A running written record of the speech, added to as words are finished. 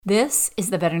This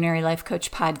is the Veterinary Life Coach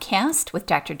Podcast with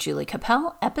Dr. Julie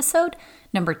Capel, episode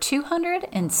number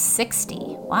 260.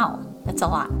 Wow, that's a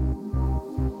lot.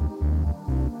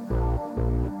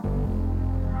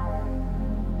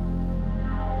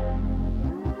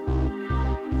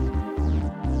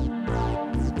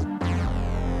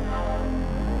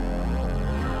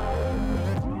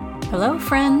 Hello,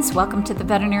 friends. Welcome to the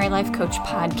Veterinary Life Coach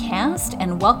Podcast,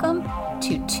 and welcome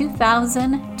to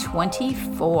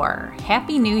 2024.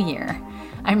 Happy New Year.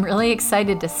 I'm really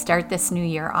excited to start this new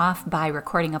year off by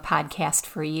recording a podcast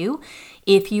for you.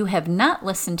 If you have not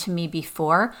listened to me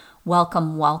before,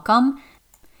 welcome.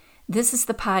 This is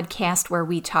the podcast where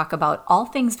we talk about all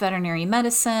things veterinary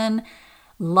medicine,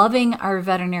 loving our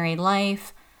veterinary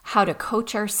life, how to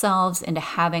coach ourselves into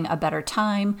having a better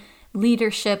time,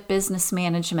 leadership, business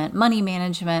management, money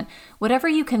management, whatever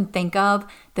you can think of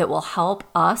that will help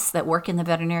us that work in the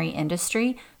veterinary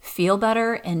industry feel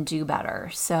better and do better.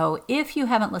 So if you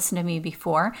haven't listened to me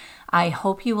before, I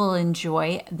hope you will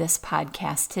enjoy this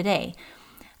podcast today.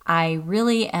 I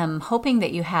really am hoping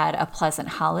that you had a pleasant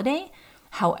holiday,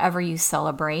 however you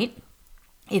celebrate.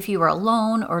 If you are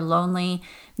alone or lonely,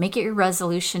 make it your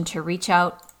resolution to reach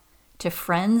out to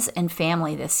friends and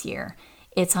family this year.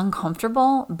 It's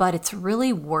uncomfortable, but it's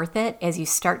really worth it as you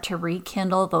start to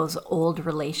rekindle those old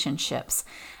relationships.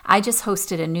 I just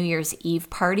hosted a New Year's Eve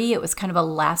party. It was kind of a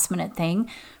last minute thing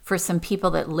for some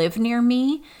people that live near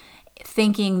me,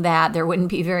 thinking that there wouldn't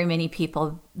be very many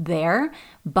people there,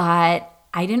 but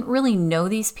I didn't really know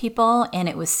these people and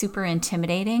it was super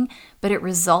intimidating, but it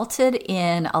resulted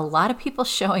in a lot of people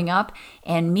showing up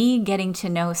and me getting to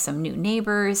know some new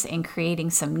neighbors and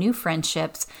creating some new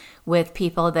friendships with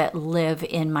people that live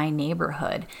in my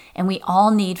neighborhood. And we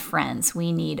all need friends.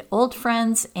 We need old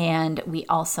friends and we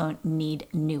also need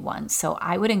new ones. So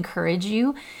I would encourage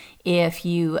you, if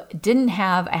you didn't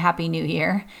have a happy new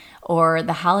year or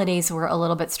the holidays were a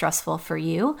little bit stressful for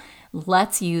you,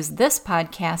 let's use this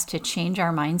podcast to change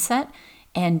our mindset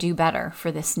and do better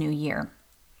for this new year.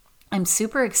 I'm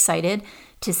super excited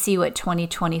to see what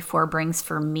 2024 brings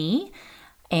for me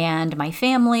and my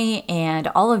family and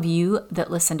all of you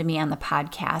that listen to me on the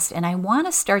podcast. And I want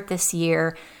to start this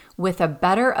year with a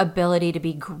better ability to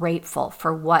be grateful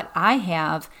for what I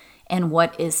have and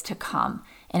what is to come.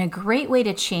 And a great way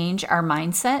to change our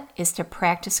mindset is to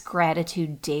practice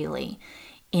gratitude daily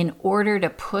in order to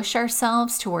push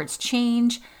ourselves towards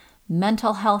change,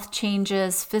 mental health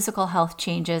changes, physical health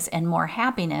changes, and more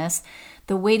happiness.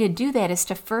 The way to do that is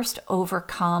to first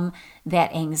overcome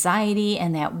that anxiety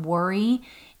and that worry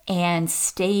and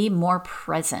stay more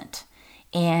present.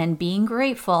 And being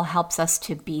grateful helps us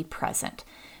to be present.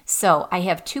 So I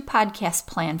have 2 podcasts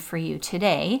planned for you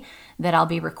today that I'll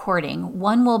be recording.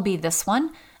 One will be this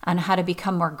one on how to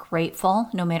become more grateful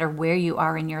no matter where you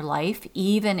are in your life,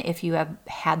 even if you have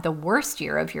had the worst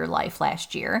year of your life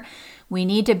last year. We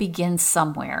need to begin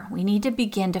somewhere. We need to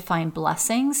begin to find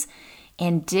blessings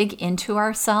and dig into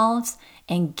ourselves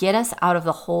and get us out of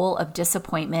the hole of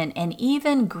disappointment and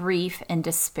even grief and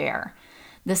despair.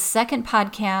 The second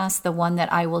podcast, the one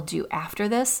that I will do after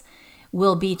this,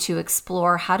 will be to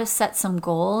explore how to set some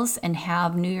goals and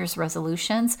have New Year's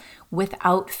resolutions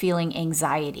without feeling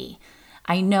anxiety.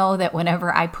 I know that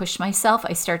whenever I push myself,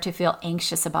 I start to feel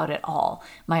anxious about it all.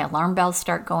 My alarm bells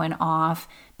start going off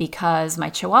because my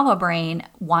Chihuahua brain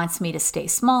wants me to stay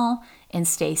small and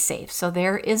stay safe. So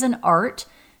there is an art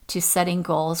to setting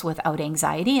goals without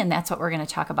anxiety, and that's what we're going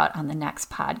to talk about on the next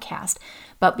podcast.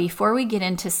 But before we get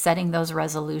into setting those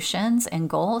resolutions and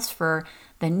goals for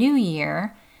the new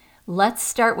year, let's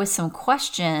start with some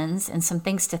questions and some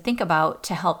things to think about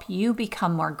to help you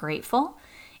become more grateful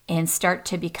and start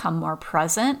to become more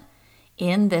present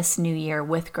in this new year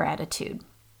with gratitude.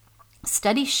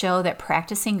 Studies show that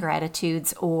practicing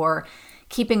gratitudes or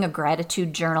keeping a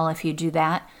gratitude journal, if you do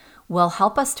that, will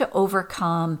help us to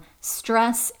overcome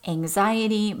stress,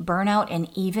 anxiety, burnout, and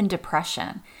even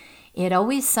depression. It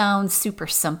always sounds super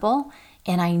simple,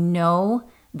 and I know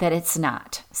that it's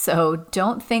not. So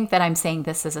don't think that I'm saying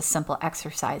this is a simple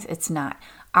exercise. It's not.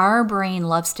 Our brain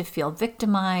loves to feel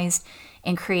victimized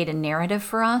and create a narrative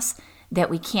for us that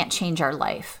we can't change our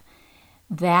life.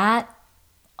 That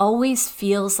always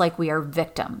feels like we are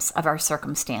victims of our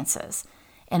circumstances.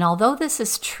 And although this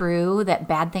is true that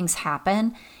bad things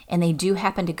happen, and they do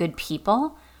happen to good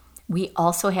people, we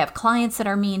also have clients that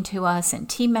are mean to us and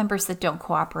team members that don't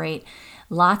cooperate.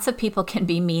 Lots of people can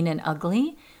be mean and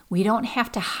ugly. We don't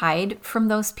have to hide from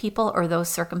those people or those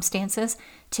circumstances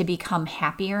to become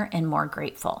happier and more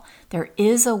grateful. There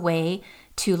is a way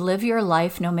to live your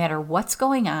life no matter what's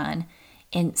going on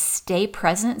and stay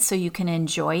present so you can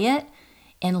enjoy it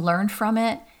and learn from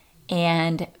it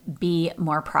and be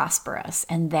more prosperous.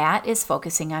 And that is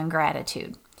focusing on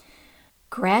gratitude.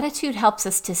 Gratitude helps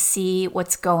us to see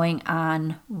what's going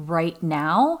on right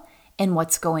now and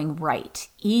what's going right,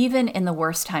 even in the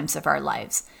worst times of our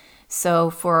lives. So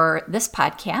for this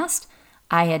podcast,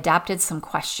 I adopted some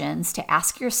questions to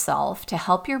ask yourself to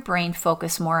help your brain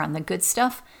focus more on the good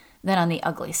stuff than on the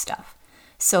ugly stuff.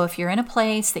 So if you're in a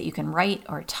place that you can write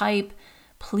or type,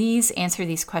 please answer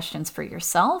these questions for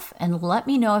yourself and let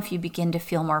me know if you begin to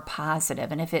feel more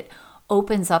positive and if it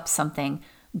opens up something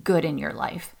good in your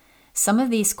life. Some of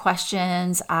these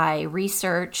questions I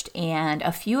researched, and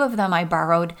a few of them I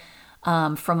borrowed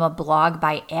from a blog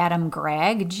by Adam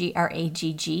Gragg,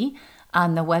 Gragg,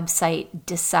 on the website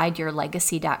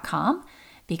decideyourlegacy.com,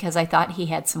 because I thought he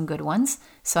had some good ones.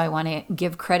 So I want to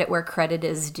give credit where credit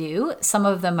is due. Some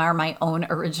of them are my own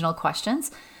original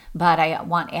questions, but I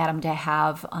want Adam to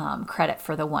have credit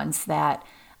for the ones that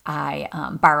I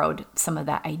borrowed some of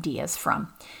the ideas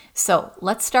from. So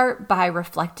let's start by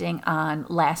reflecting on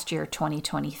last year,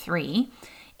 2023.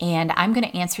 And I'm going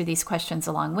to answer these questions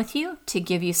along with you to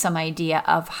give you some idea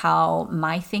of how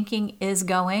my thinking is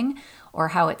going or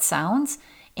how it sounds.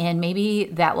 And maybe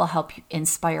that will help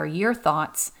inspire your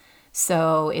thoughts.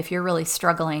 So if you're really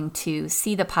struggling to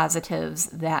see the positives,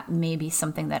 that may be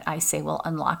something that I say will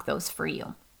unlock those for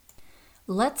you.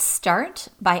 Let's start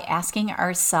by asking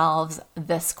ourselves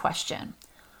this question.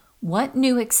 What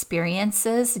new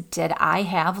experiences did I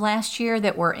have last year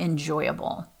that were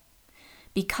enjoyable?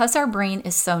 Because our brain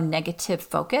is so negative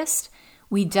focused,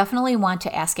 we definitely want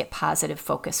to ask it positive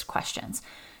focused questions.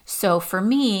 So for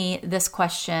me, this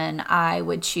question, I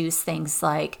would choose things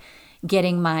like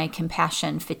getting my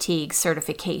compassion fatigue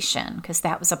certification, because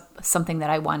that was something that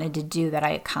I wanted to do that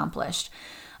I accomplished.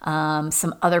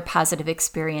 Some other positive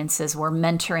experiences were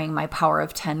mentoring my Power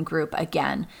of 10 group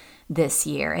again this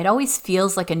year. It always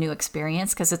feels like a new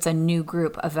experience because it's a new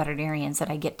group of veterinarians that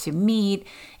I get to meet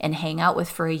and hang out with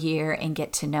for a year and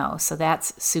get to know. So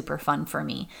that's super fun for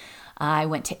me. I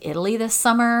went to Italy this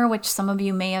summer, which some of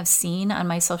you may have seen on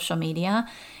my social media,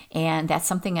 and that's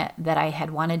something that I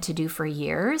had wanted to do for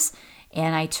years.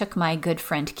 And I took my good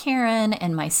friend Karen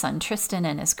and my son Tristan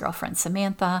and his girlfriend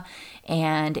Samantha,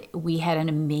 and we had an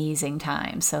amazing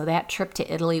time. So that trip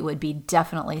to Italy would be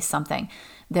definitely something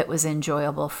that was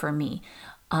enjoyable for me.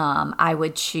 I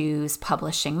would choose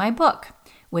publishing my book,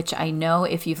 which I know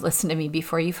if you've listened to me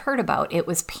before, you've heard about. It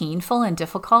was painful and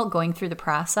difficult going through the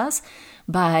process,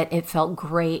 but it felt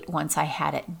great once I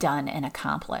had it done and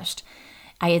accomplished.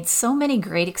 I had so many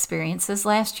great experiences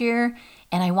last year,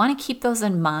 and I want to keep those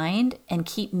in mind and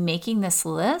keep making this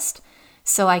list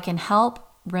so I can help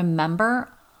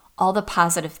remember all the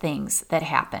positive things that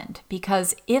happened.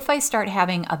 Because if I start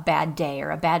having a bad day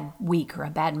or a bad week or a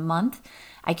bad month,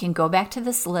 I can go back to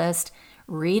this list,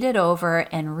 read it over,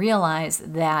 and realize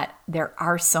that there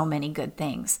are so many good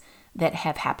things that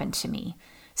have happened to me.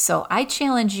 So I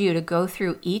challenge you to go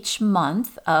through each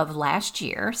month of last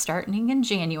year, starting in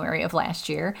January of last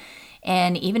year,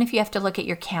 and even if you have to look at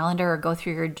your calendar or go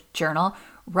through your journal,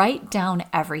 write down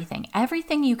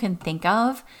everything you can think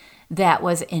of that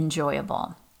was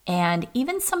enjoyable. And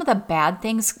even some of the bad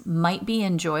things might be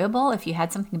enjoyable if you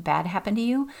had something bad happen to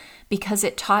you, because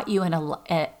it taught you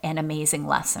an amazing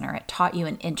lesson, or it taught you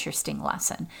an interesting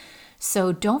lesson.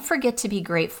 So don't forget to be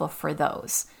grateful for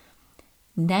those.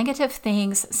 Negative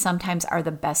things sometimes are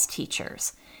the best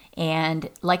teachers. And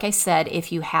like I said,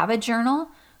 if you have a journal,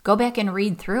 go back and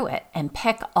read through it and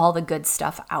pick all the good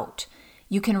stuff out.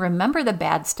 You can remember the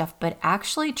bad stuff, but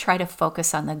actually try to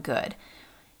focus on the good.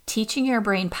 Teaching your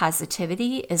brain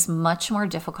positivity is much more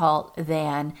difficult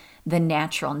than the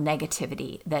natural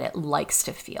negativity that it likes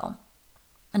to feel.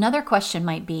 Another question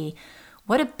might be,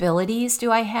 what abilities do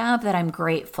I have that I'm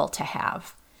grateful to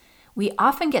have? We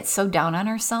often get so down on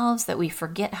ourselves that we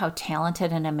forget how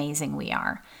talented and amazing we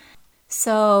are.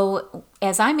 So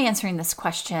as I'm answering this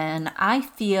question, I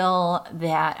feel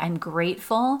that I'm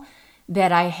grateful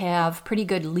that I have pretty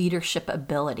good leadership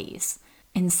abilities.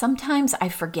 And sometimes I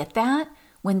forget that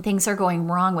when things are going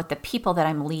wrong with the people that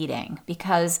I'm leading,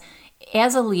 because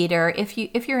as a leader, if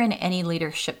you're in any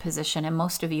leadership position, and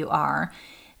most of you are,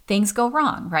 things go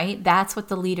wrong, right? That's what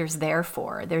the leader's there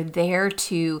for. They're there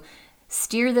to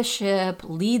steer the ship,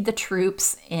 lead the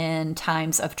troops in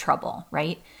times of trouble,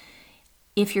 right?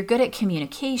 If you're good at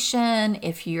communication,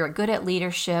 if you're good at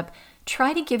leadership,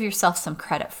 try to give yourself some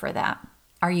credit for that.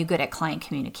 Are you good at client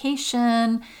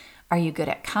communication? Are you good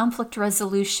at conflict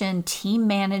resolution, team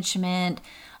management,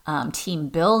 team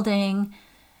building?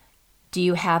 Do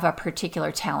you have a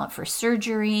particular talent for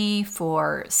surgery,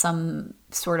 for some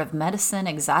sort of medicine,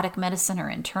 exotic medicine or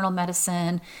internal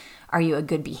medicine? Are you a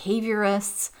good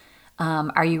behaviorist?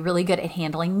 Are you really good at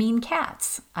handling mean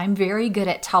cats? I'm very good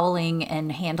at toweling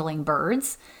and handling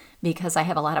birds because I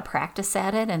have a lot of practice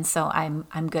at it, and so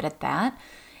I'm good at that.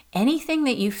 Anything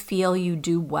that you feel you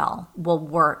do well will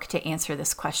work to answer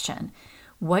this question.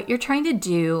 What you're trying to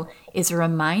do is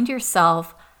remind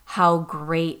yourself how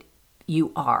great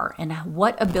you are and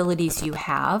what abilities you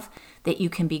have that you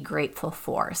can be grateful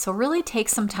for. So really take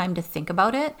some time to think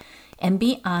about it and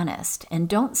be honest, and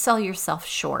don't sell yourself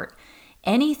short.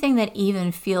 Anything that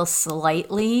even feels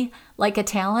slightly like a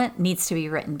talent needs to be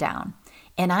written down.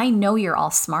 And I know you're all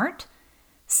smart,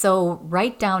 so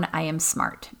write down, I am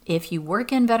smart. If you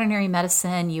work in veterinary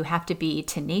medicine, you have to be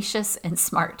tenacious and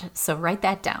smart. So write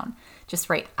that down. Just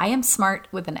write, I am smart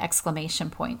with an exclamation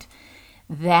point.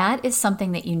 That is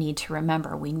something that you need to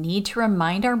remember. We need to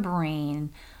remind our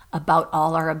brain about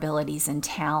all our abilities and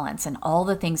talents and all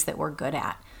the things that we're good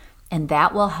at. And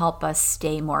that will help us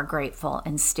stay more grateful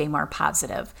and stay more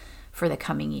positive for the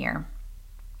coming year.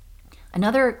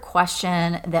 Another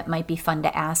question that might be fun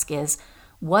to ask is,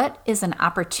 what is an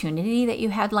opportunity that you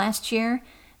had last year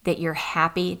that you're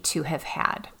happy to have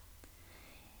had?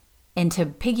 And to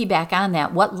piggyback on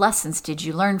that, what lessons did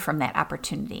you learn from that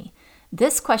opportunity?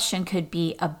 This question could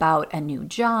be about a new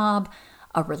job,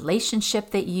 a relationship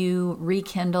that you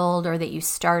rekindled or that you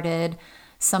started,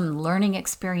 some learning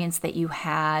experience that you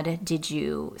had. Did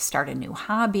you start a new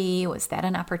hobby? Was that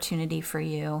an opportunity for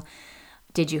you?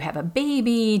 Did you have a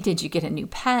baby? Did you get a new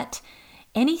pet?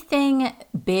 Anything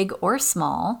big or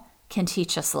small can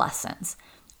teach us lessons.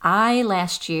 I,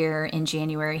 last year in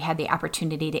January, had the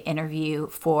opportunity to interview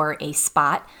for a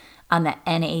spot on the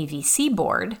NAVC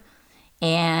board.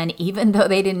 And even though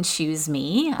they didn't choose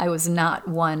me, I was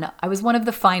one of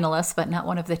the finalists, but not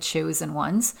one of the chosen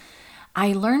ones.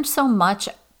 I learned so much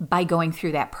by going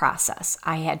through that process.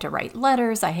 I had to write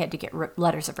letters. I had to get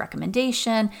letters of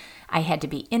recommendation. I had to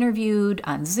be interviewed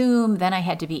on Zoom. Then I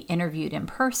had to be interviewed in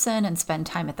person and spend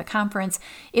time at the conference.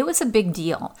 It was a big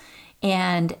deal.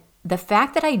 And the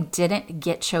fact that I didn't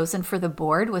get chosen for the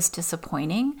board was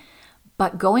disappointing.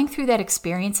 But going through that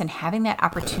experience and having that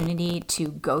opportunity to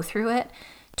go through it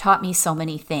taught me so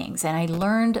many things. And I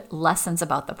learned lessons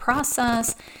about the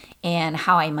process and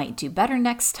how I might do better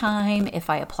next time if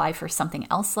I apply for something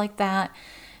else like that.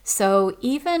 So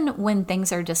even when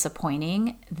things are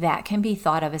disappointing, that can be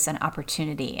thought of as an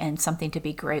opportunity and something to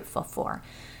be grateful for.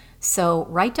 So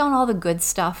write down all the good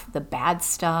stuff, the bad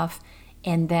stuff,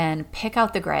 and then pick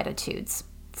out the gratitudes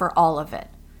for all of it.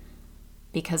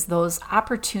 Because those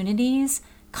opportunities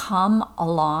come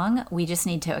along, we just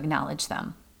need to acknowledge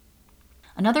them.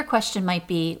 Another question might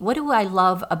be, what do I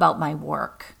love about my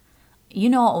work? You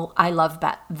know, I love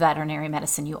veterinary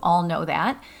medicine. You all know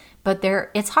that. But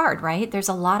it's hard, right? There's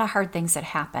a lot of hard things that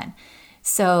happen.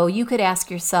 So you could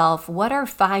ask yourself, what are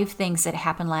 5 things that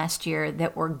happened last year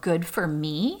that were good for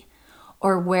me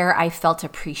or where I felt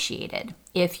appreciated?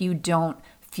 If you don't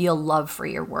feel love for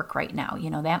your work right now,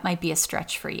 that might be a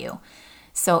stretch for you.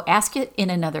 So ask it in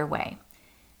another way.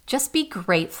 Just be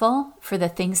grateful for the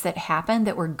things that happened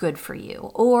that were good for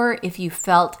you, or if you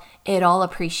felt it all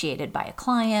appreciated by a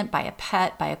client, by a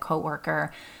pet, by a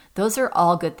coworker. Those are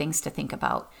all good things to think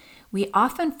about. We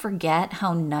often forget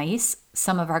how nice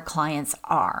some of our clients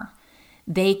are.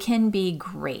 They can be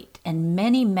great, and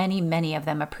many, many, many of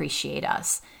them appreciate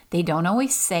us. They don't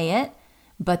always say it,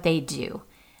 but they do.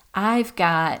 I've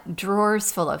got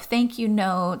drawers full of thank you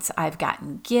notes. I've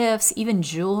gotten gifts, even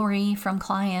jewelry from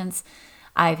clients.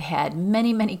 I've had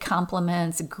many, many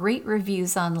compliments, great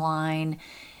reviews online.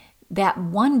 That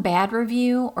one bad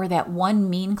review or that one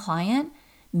mean client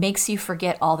makes you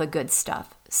forget all the good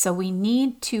stuff. So we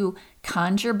need to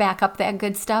conjure back up that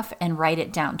good stuff and write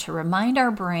it down to remind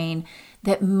our brain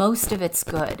that most of it's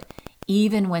good,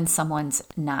 even when someone's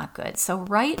not good. So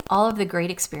write all of the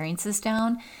great experiences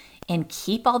down and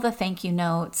keep all the thank you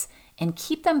notes and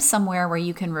keep them somewhere where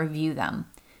you can review them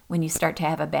when you start to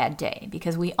have a bad day.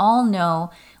 Because we all know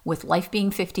with life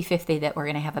being 50-50 that we're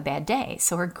going to have a bad day.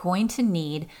 So we're going to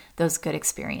need those good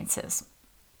experiences.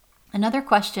 Another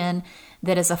question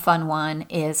that is a fun one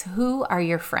is, who are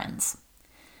your friends?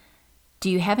 Do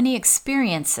you have any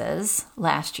experiences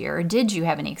last year, or did you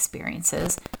have any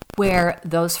experiences where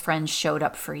those friends showed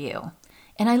up for you?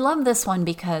 And I love this one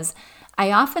because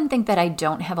I often think that I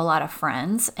don't have a lot of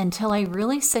friends until I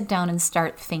really sit down and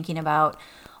start thinking about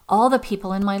all the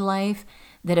people in my life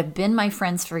that have been my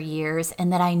friends for years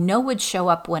and that I know would show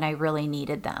up when I really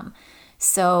needed them.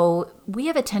 So we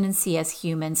have a tendency as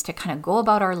humans to kind of go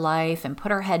about our life and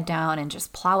put our head down and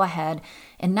just plow ahead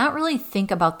and not really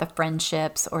think about the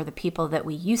friendships or the people that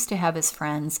we used to have as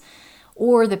friends,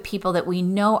 or the people that we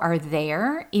know are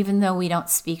there, even though we don't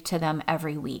speak to them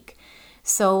every week.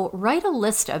 So write a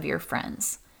list of your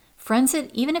friends that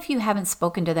even if you haven't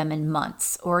spoken to them in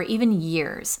months or even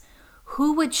years,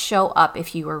 who would show up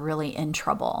if you were really in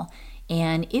trouble?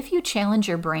 And if you challenge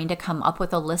your brain to come up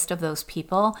with a list of those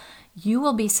people, you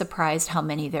will be surprised how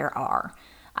many there are.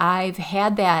 I've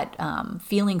had that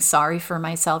feeling sorry for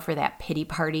myself, or that pity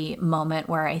party moment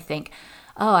where I think,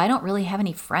 oh, I don't really have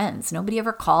any friends. Nobody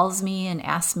ever calls me and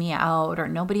asks me out, or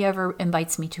nobody ever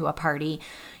invites me to a party.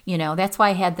 That's why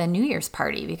I had the New Year's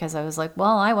party, because I was like,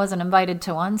 well, I wasn't invited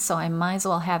to one, so I might as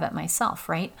well have it myself,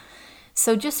 right?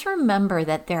 So just remember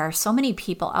that there are so many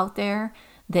people out there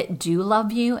that do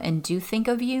love you and do think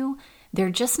of you. They're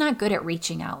just not good at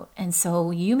reaching out. And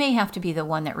so you may have to be the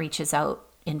one that reaches out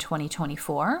in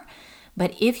 2024.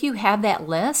 But if you have that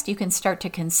list, you can start to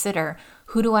consider,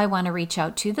 who do I want to reach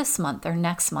out to this month or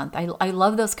next month? I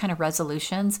love those kind of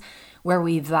resolutions where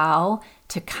we vow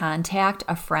to contact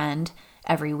a friend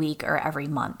every week or every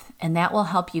month. And that will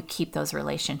help you keep those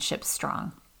relationships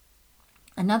strong.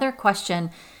 Another question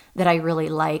that I really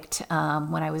liked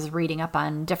when I was reading up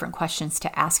on different questions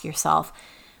to ask yourself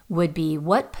would be,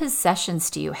 what possessions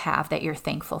do you have that you're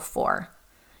thankful for?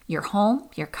 Your home,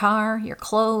 your car, your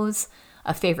clothes,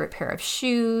 a favorite pair of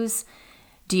shoes?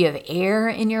 Do you have air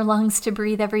in your lungs to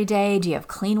breathe every day? Do you have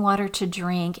clean water to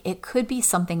drink? It could be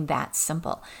something that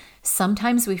simple.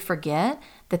 Sometimes we forget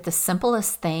that the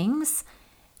simplest things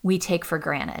we take for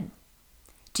granted.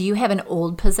 Do you have an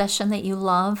old possession that you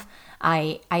love?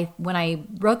 When I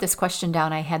wrote this question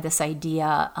down, I had this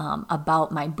idea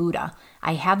about my Buddha.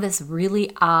 I have this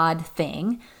really odd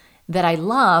thing that I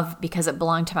love because it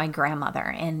belonged to my grandmother.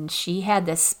 And she had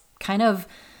this kind of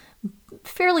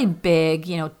fairly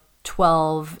big,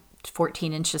 12,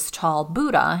 14 inches tall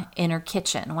Buddha in her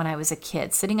kitchen when I was a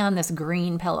kid, sitting on this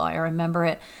green pillow. I remember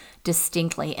it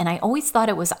distinctly. And I always thought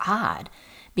it was odd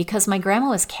because my grandma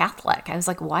was Catholic. I was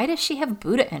like, why does she have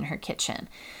Buddha in her kitchen?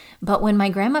 But when my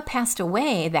grandma passed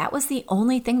away, that was the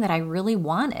only thing that I really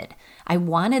wanted. I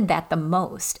wanted that the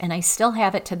most, and I still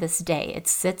have it to this day. It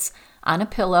sits on a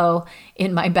pillow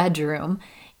in my bedroom,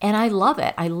 and I love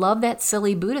it. I love that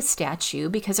silly Buddha statue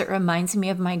because it reminds me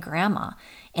of my grandma,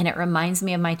 and it reminds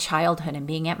me of my childhood and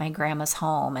being at my grandma's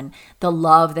home and the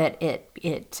love that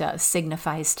it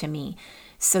signifies to me.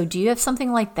 So do you have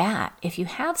something like that? If you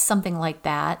have something like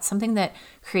that, something that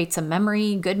creates a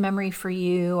memory, good memory for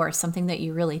you, or something that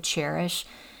you really cherish,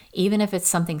 even if it's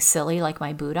something silly like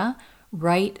my Buddha,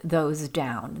 write those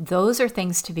down. Those are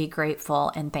things to be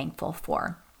grateful and thankful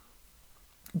for.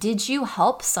 Did you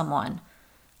help someone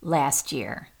last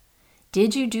year?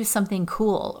 Did you do something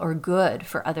cool or good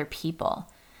for other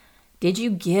people? Did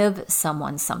you give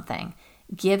someone something?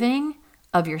 Giving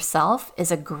of yourself is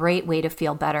a great way to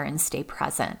feel better and stay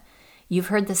present. You've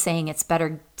heard the saying, it's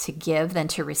better to give than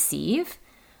to receive.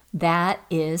 That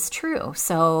is true.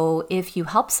 So if you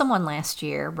helped someone last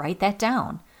year, write that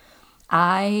down.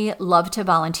 I love to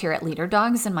volunteer at Leader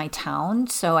Dogs in my town,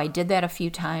 so I did that a few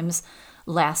times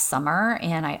last summer,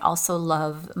 and I also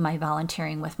love my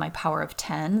volunteering with my Power of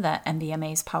 10, the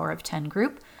MBMA's Power of 10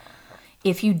 group.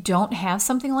 If you don't have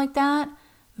something like that,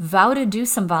 vow to do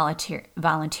some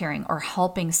volunteering or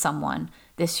helping someone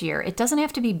this year. It doesn't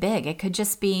have to be big. It could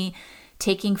just be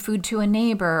taking food to a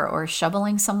neighbor or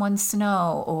shoveling someone's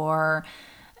snow, or,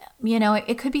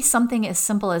 it could be something as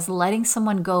simple as letting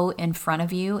someone go in front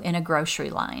of you in a grocery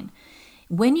line.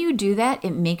 When you do that,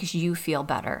 it makes you feel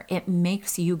better. It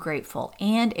makes you grateful,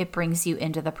 and it brings you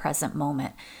into the present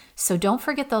moment. So don't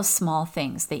forget those small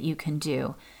things that you can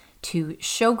do to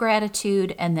show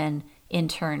gratitude and then in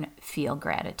turn feel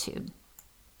gratitude.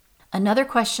 Another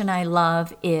question I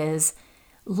love is,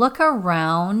 look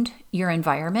around your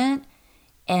environment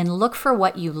and look for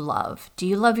what you love. Do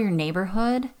you love your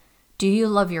neighborhood? Do you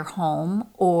love your home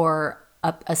or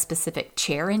a specific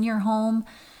chair in your home?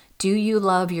 Do you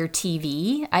love your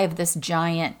TV? I have this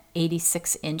giant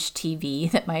 86-inch TV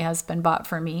that my husband bought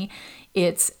for me.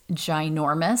 It's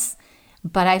ginormous,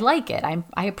 but I like it.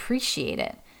 I appreciate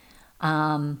it.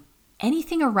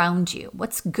 Anything around you,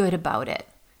 what's good about it?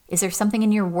 Is there something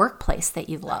in your workplace that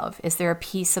you love? Is there a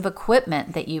piece of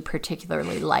equipment that you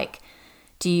particularly like?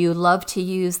 Do you love to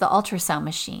use the ultrasound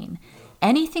machine?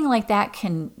 Anything like that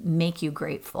can make you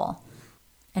grateful.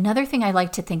 Another thing I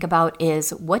like to think about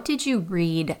is, what did you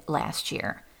read last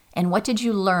year? And what did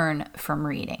you learn from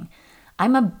reading?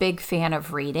 I'm a big fan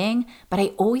of reading, but I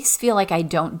always feel like I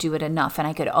don't do it enough and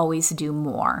I could always do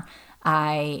more.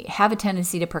 I have a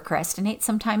tendency to procrastinate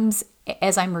sometimes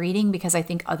as I'm reading because I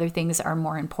think other things are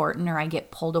more important, or I get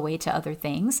pulled away to other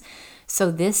things. So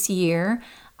this year,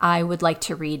 I would like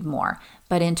to read more.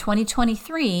 But in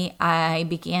 2023, I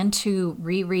began to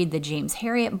reread the James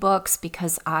Herriot books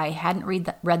because I hadn't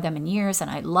read them in years and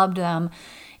I loved them.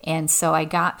 And so I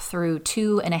got through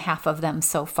 2.5 of them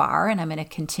so far, and I'm going to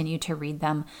continue to read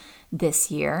them this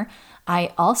year.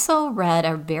 I also read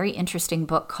a very interesting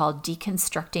book called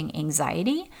Deconstructing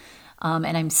Anxiety,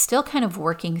 and I'm still kind of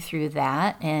working through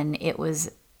that. And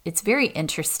it's very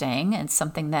interesting and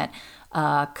something that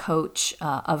a coach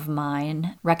of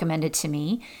mine recommended to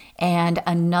me. And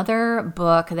another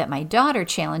book that my daughter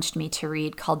challenged me to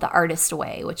read called The Artist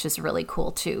Way, which is really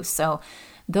cool too. So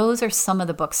those are some of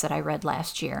the books that I read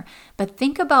last year. But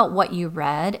think about what you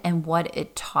read and what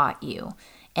it taught you.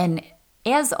 And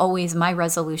as always, my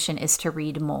resolution is to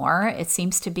read more. It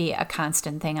seems to be a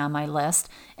constant thing on my list,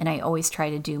 and I always try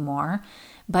to do more.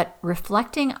 But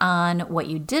reflecting on what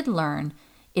you did learn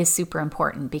is super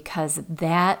important because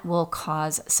that will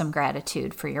cause some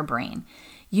gratitude for your brain.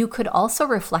 You could also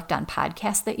reflect on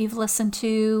podcasts that you've listened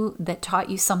to that taught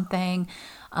you something,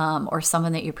 or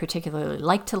someone that you particularly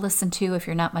like to listen to if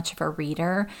you're not much of a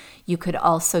reader. You could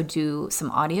also do some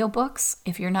audiobooks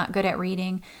if you're not good at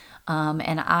reading.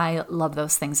 And I love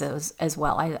those things as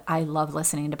well. I love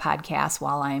listening to podcasts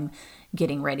while I'm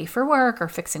getting ready for work or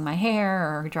fixing my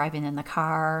hair or driving in the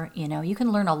car. You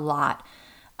can learn a lot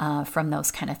from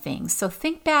those kind of things. So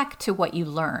think back to what you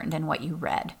learned and what you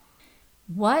read.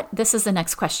 This is the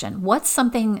next question. What's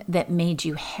something that made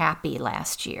you happy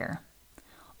last year?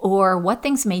 Or what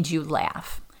things made you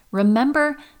laugh?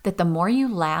 Remember that the more you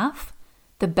laugh,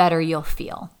 the better you'll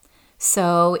feel.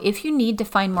 So if you need to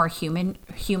find more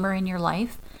humor in your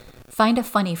life, find a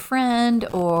funny friend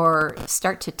or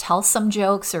start to tell some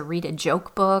jokes or read a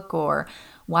joke book or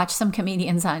watch some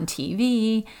comedians on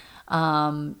TV.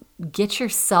 Get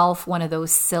yourself one of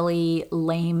those silly,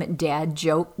 lame dad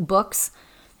joke books.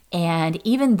 And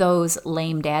even those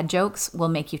lame dad jokes will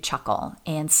make you chuckle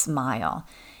and smile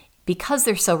because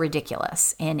they're so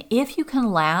ridiculous. And if you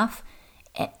can laugh,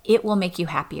 it will make you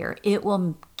happier. It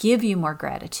will give you more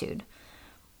gratitude.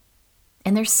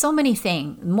 And there's so many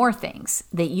more things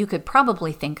that you could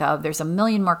probably think of. There's a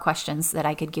million more questions that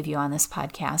I could give you on this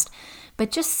podcast.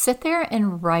 But just sit there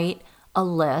and write a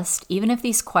list. Even if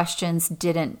these questions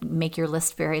didn't make your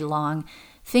list very long,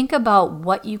 think about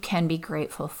what you can be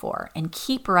grateful for and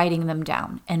keep writing them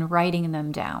down and writing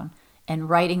them down and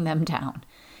writing them down.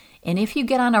 And if you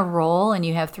get on a roll and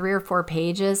you have 3 or 4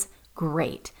 pages,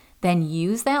 great. Then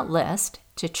use that list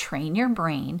to train your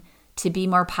brain to be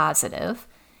more positive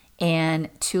and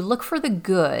to look for the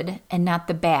good and not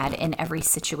the bad in every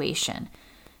situation.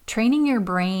 Training your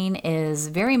brain is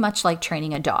very much like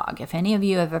training a dog. If any of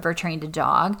you have ever trained a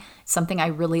dog, something I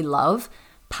really love,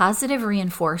 positive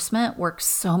reinforcement works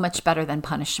so much better than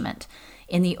punishment.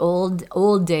 In the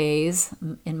old days,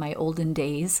 in my olden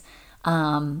days,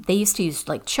 they used to use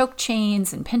like choke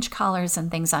chains and pinch collars and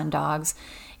things on dogs.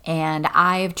 And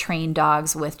I've trained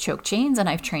dogs with choke chains and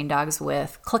I've trained dogs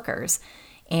with clickers.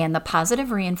 And the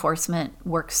positive reinforcement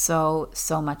works so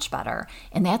much better.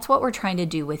 And that's what we're trying to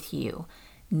do with you.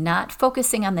 Not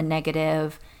focusing on the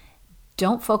negative.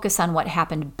 Don't focus on what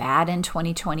happened bad in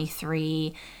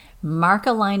 2023. Mark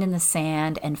a line in the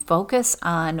sand and focus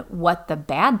on what the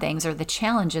bad things or the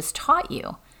challenges taught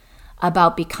you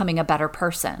about becoming a better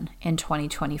person in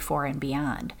 2024 and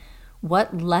beyond.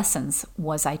 What lessons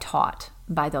was I taught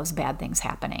by those bad things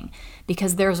happening?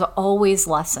 Because there's always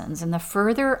lessons. And the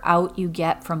further out you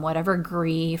get from whatever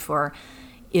grief or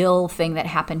ill thing that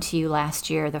happened to you last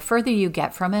year, the further you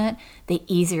get from it, the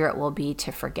easier it will be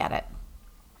to forget it.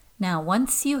 Now,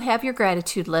 once you have your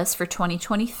gratitude list for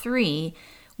 2023,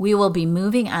 we will be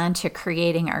moving on to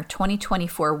creating our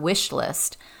 2024 wish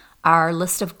list, our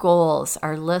list of goals,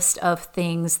 our list of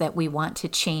things that we want to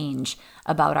change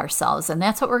about ourselves. And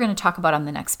that's what we're going to talk about on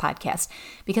the next podcast,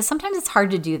 because sometimes it's hard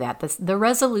to do that. The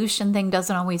resolution thing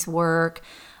doesn't always work.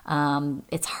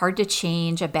 It's hard to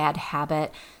change a bad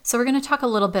habit. So we're going to talk a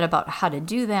little bit about how to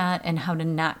do that and how to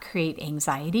not create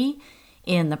anxiety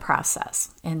in the process.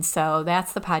 And so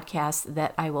that's the podcast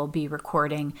that I will be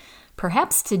recording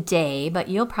perhaps today, but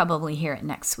you'll probably hear it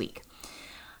next week.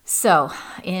 So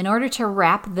in order to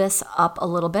wrap this up a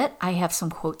little bit, I have some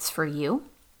quotes for you.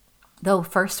 The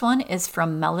first one is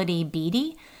from Melody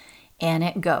Beattie, and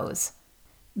it goes,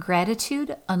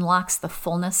 "Gratitude unlocks the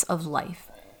fullness of life.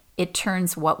 It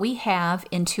turns what we have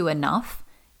into enough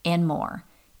and more.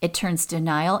 It turns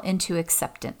denial into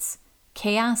acceptance,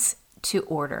 chaos to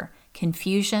order,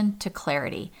 confusion to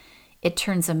clarity. It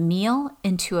turns a meal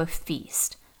into a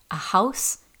feast, a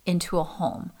house into a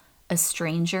home, a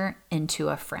stranger into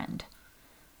a friend."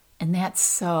 And that's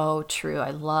so true.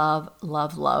 I love,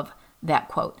 love, love that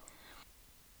quote.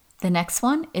 The next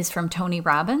one is from Tony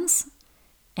Robbins,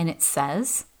 and it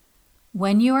says,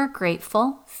 "When you are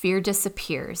grateful, fear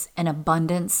disappears and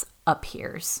abundance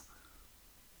appears."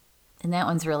 And that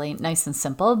one's really nice and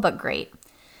simple, but great.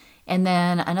 And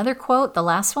then another quote, the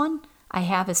last one I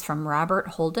have is from Robert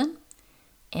Holden,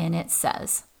 and it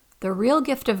says, "The real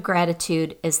gift of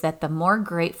gratitude is that the more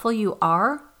grateful you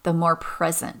are, the more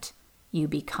present you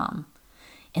become."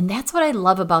 And that's what I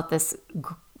love about this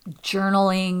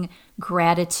journaling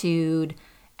gratitude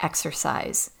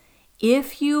exercise.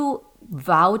 If you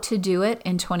vow to do it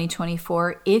in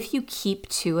 2024, if you keep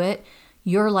to it,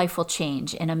 your life will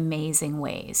change in amazing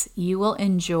ways. You will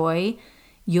enjoy,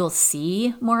 you'll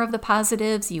see more of the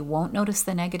positives, you won't notice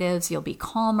the negatives, you'll be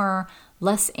calmer,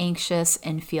 less anxious,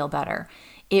 and feel better.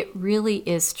 It really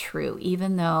is true,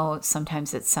 even though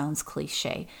sometimes it sounds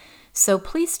cliche. So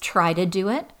please try to do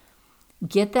it.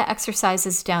 Get the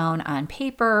exercises down on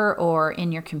paper or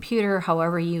in your computer,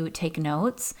 however you take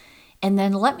notes, and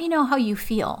then let me know how you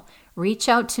feel. Reach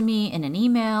out to me in an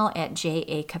email at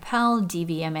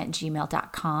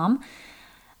jacappell@dvm@gmail.com,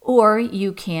 or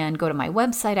you can go to my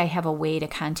website. I have a way to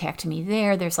contact me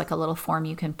there. There's like a little form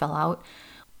you can fill out.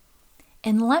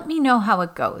 And let me know how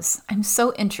it goes. I'm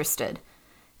so interested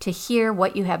to hear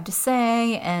what you have to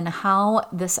say and how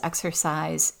this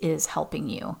exercise is helping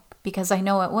you, because I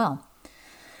know it will.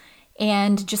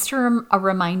 And just a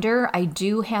reminder, I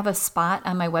do have a spot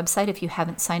on my website if you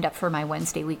haven't signed up for my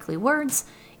Wednesday Weekly Words.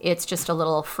 It's just a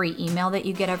little free email that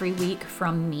you get every week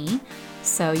from me.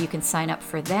 So you can sign up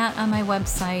for that on my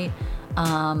website.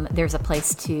 There's a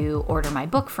place to order my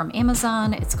book from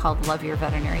Amazon. It's called Love Your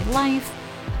Veterinary Life.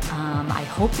 I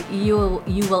hope you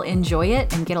will enjoy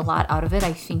it and get a lot out of it.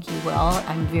 I think you will.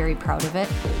 I'm very proud of it.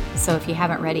 So if you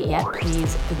haven't read it yet,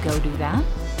 please go do that.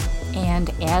 And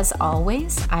as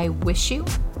always, I wish you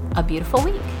a beautiful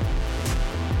week.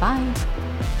 Bye.